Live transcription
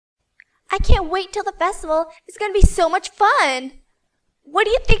I can't wait till the festival. It's gonna be so much fun. What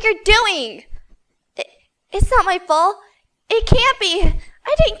do you think you're doing? It's not my fault. It can't be.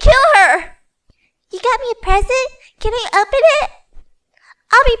 I didn't kill her. You got me a present? Can I open it?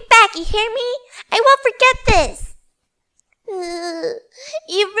 I'll be back, you hear me? I won't forget this.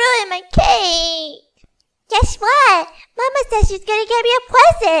 You ruined my cake. Guess what? Mama says she's gonna get me a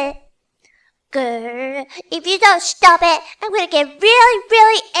present. Grr, if you don't stop it, I'm gonna get really,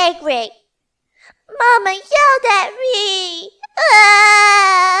 really angry. Mama yelled at me.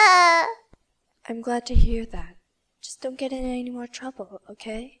 Ah! I'm glad to hear that. Just don't get in any more trouble,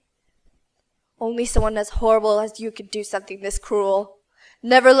 okay? Only someone as horrible as you could do something this cruel.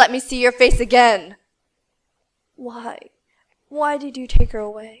 Never let me see your face again. Why? Why did you take her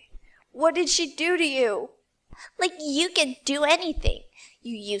away? What did she do to you? Like you can do anything,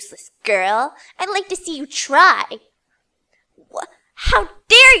 you useless girl. I'd like to see you try. What? How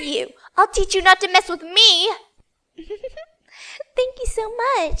dare you? I'll teach you not to mess with me. Thank you so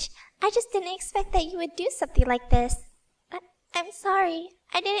much. I just didn't expect that you would do something like this. I'm sorry.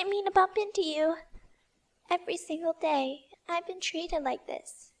 I didn't mean to bump into you. Every single day, I've been treated like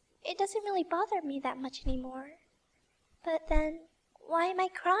this. It doesn't really bother me that much anymore. But then, why am I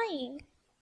crying?